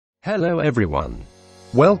Hello everyone.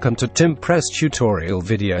 Welcome to LearnPress tutorial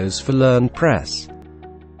videos for LearnPress.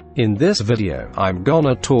 In this video, I'm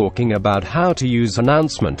gonna talking about how to use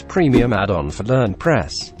Announcement Premium add-on for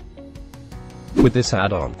LearnPress. With this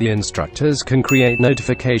add-on, the instructors can create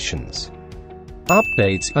notifications,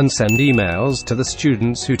 updates, and send emails to the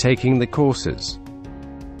students who taking the courses.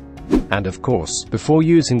 And of course, before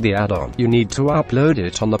using the add-on, you need to upload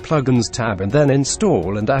it on the Plugins tab and then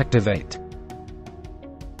install and activate.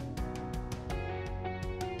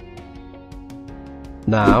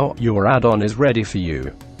 Now, your add-on is ready for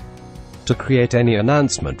you. To create any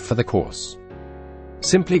announcement for the course,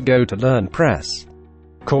 simply go to LearnPress,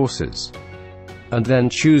 Courses, and then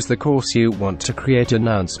choose the course you want to create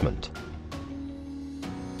announcement.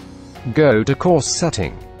 Go to Course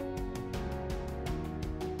Setting.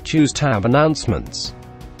 Choose Tab Announcements.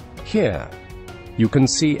 Here, you can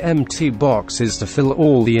see empty boxes to fill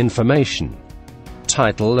all the information.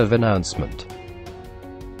 Title of announcement.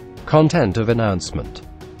 Content of announcement.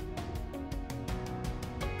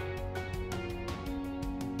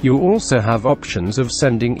 You also have options of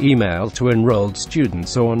sending email to enrolled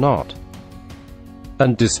students or not,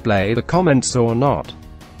 and display the comments or not.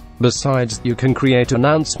 Besides, you can create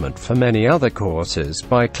announcement for many other courses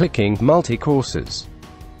by clicking Multi-Courses.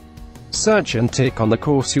 Search and tick on the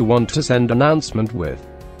course you want to send announcement with.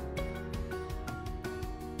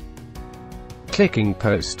 Clicking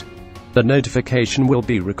Post. The notification will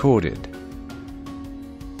be recorded.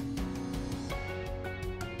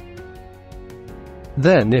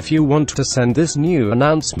 Then if you want to send this new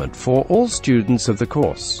announcement for all students of the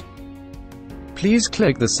course, please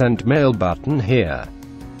click the Send Mail button here.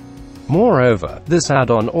 Moreover, this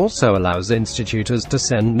add-on also allows institutors to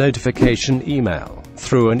send notification email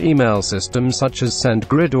through an email system such as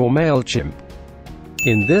SendGrid or MailChimp.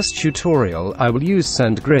 In this tutorial, I will use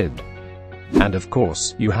SendGrid. And of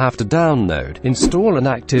course, you have to download, install an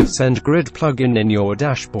active SendGrid plugin in your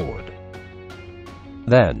dashboard.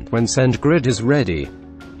 Then, when SendGrid is ready,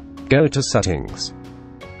 go to Settings,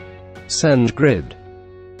 SendGrid,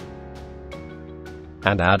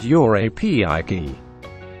 and add your API key.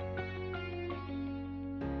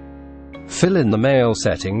 Fill in the mail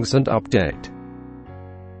settings and update.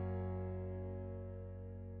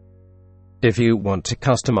 If you want to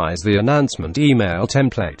customize the announcement email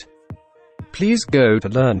template, please go to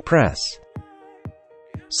LearnPress,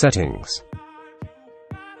 Settings,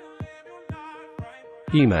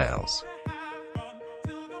 Emails,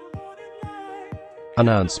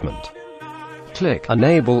 Announcement. Click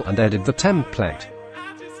Enable and edit the template.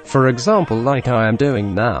 For example, like I am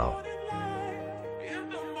doing now.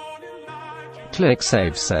 Click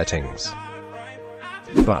Save Settings.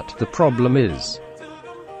 But the problem is,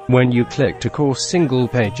 when you click to course single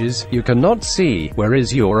pages, you cannot see where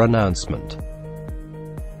is your announcement.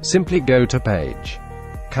 Simply go to Page,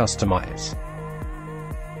 Customize,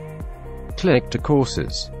 click to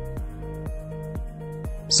Courses,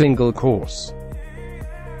 Single Course,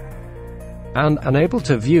 and Unable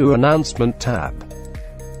to View Announcement tab.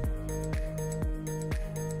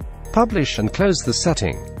 Publish and close the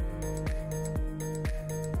setting.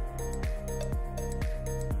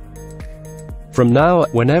 From now,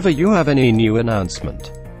 whenever you have any new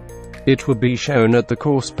announcement, it will be shown at the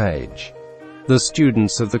course page. The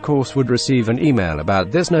students of the course would receive an email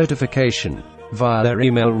about this notification via their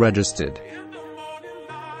email registered.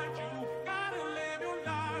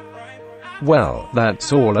 Well,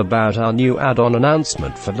 that's all about our new add-on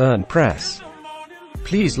announcement for LearnPress.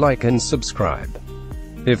 Please like and subscribe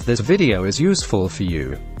if this video is useful for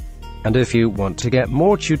you, and if you want to get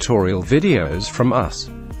more tutorial videos from us.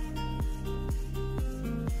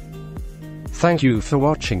 Thank you for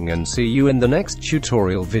watching and see you in the next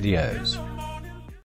tutorial videos.